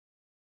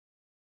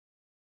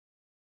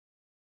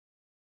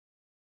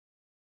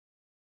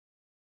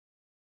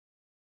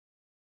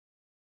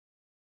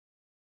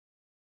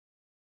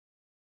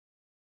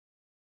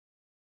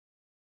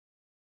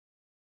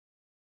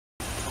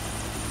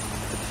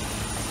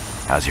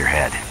How's your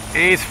head?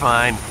 He's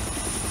fine.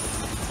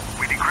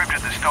 We decrypted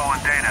the stolen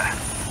data.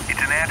 It's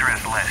an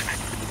address list.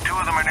 2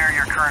 of them are near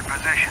your current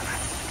position.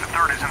 The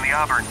 3rd is in the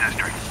Auburn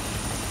district.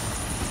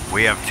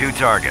 We have 2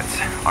 targets,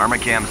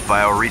 Armacam's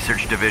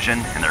Bio-Research Division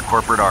and their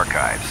corporate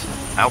archives.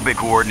 I'll be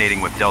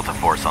coordinating with Delta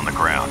Force on the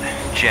ground.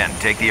 Chen,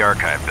 take the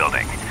archive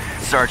building.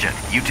 Sergeant,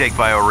 you take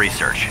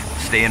Bio-Research.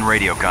 Stay in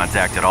radio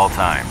contact at all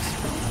times.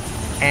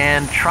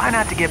 And try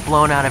not to get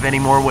blown out of any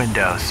more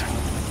windows.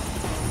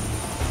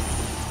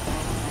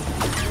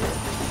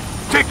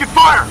 Taking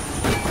fire!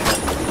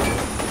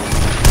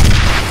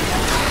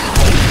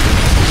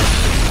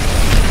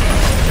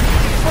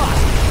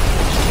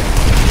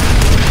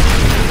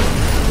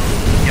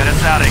 Get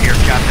us out of here,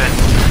 Captain.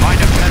 Find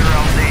a better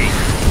LZ.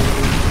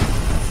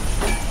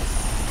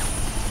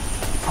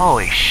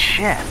 Holy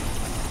shit.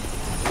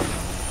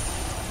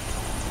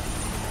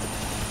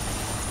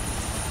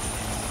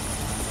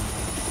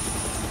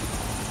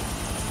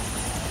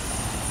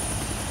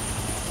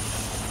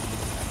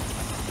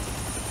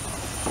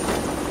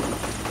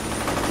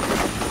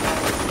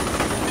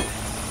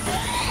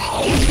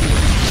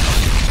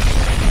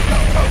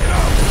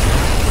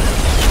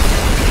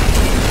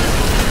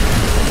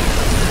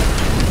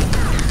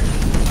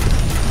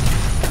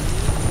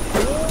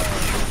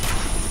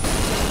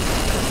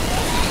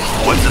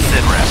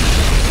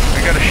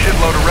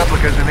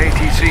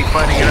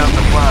 Fighting it out in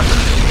the plaza.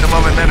 Some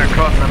of our men are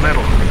caught in the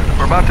middle.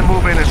 We're about to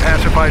move in and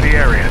pacify the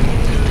area.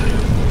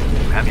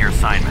 Have your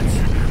assignments.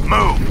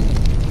 Move!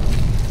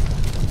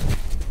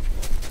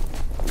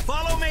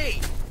 Follow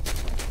me!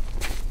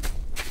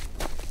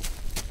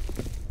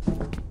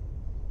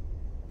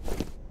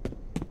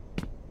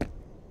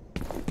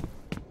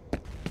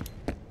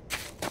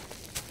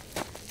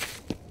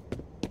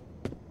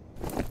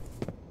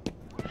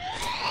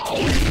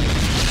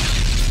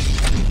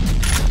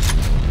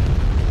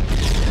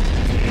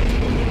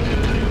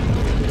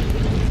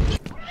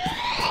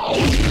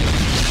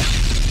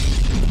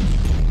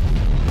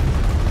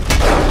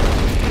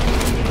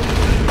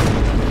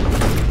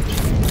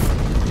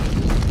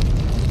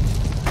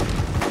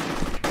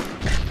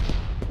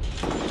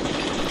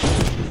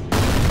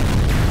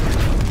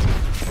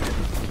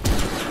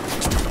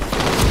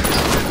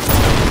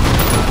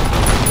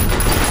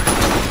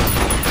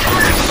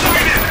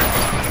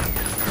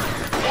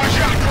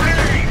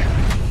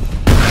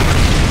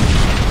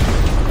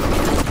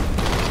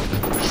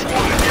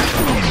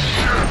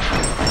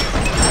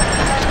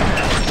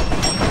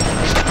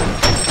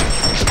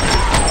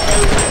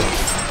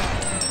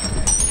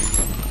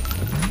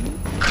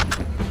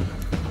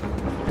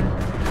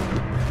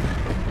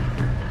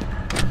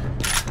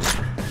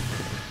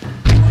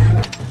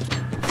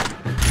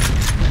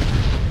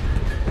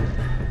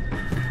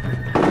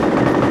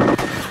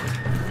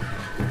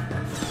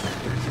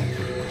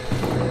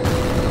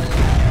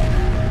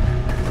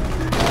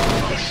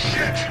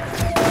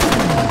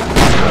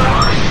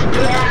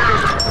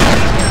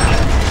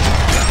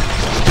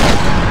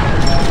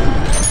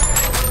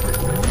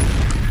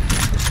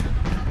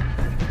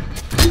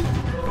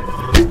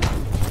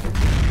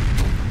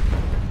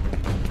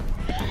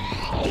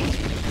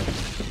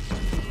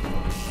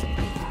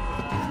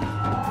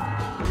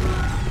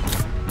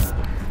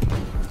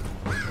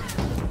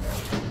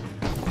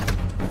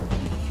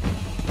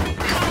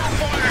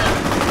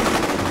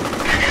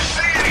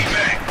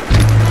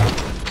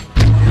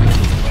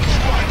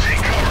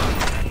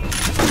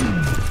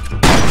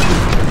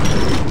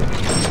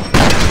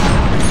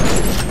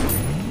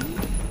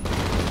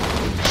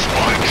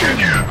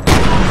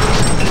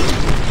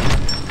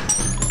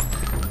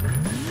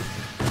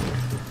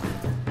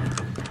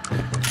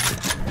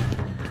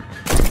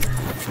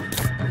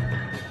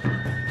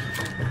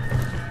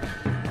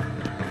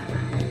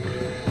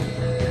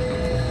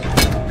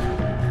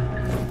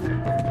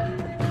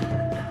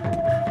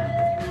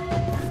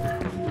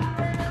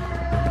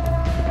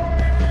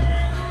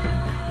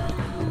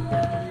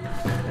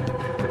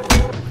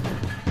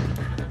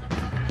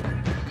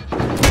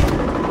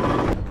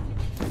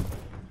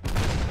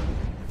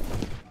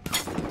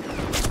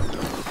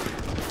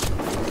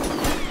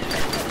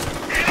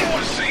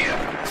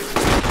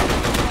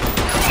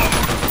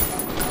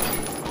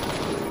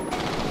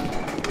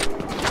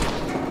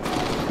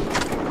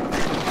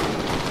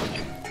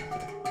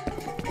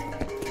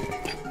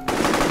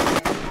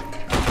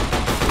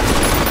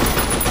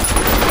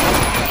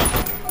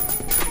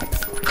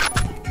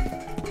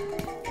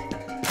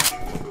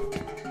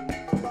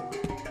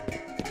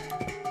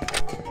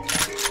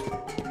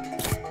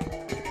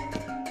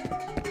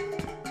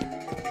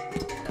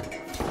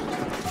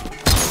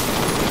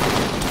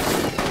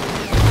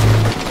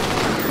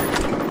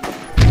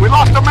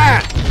 lost a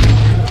man!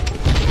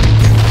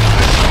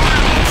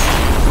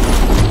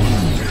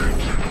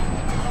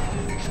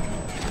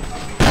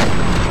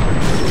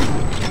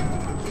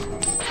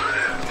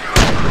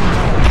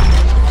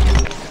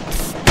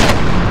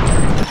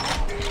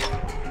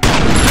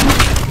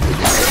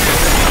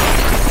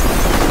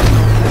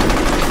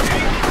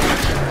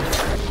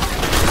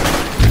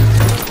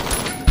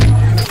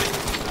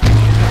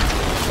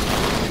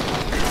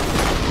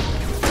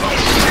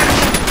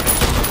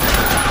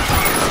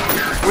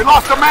 We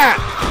lost a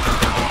man!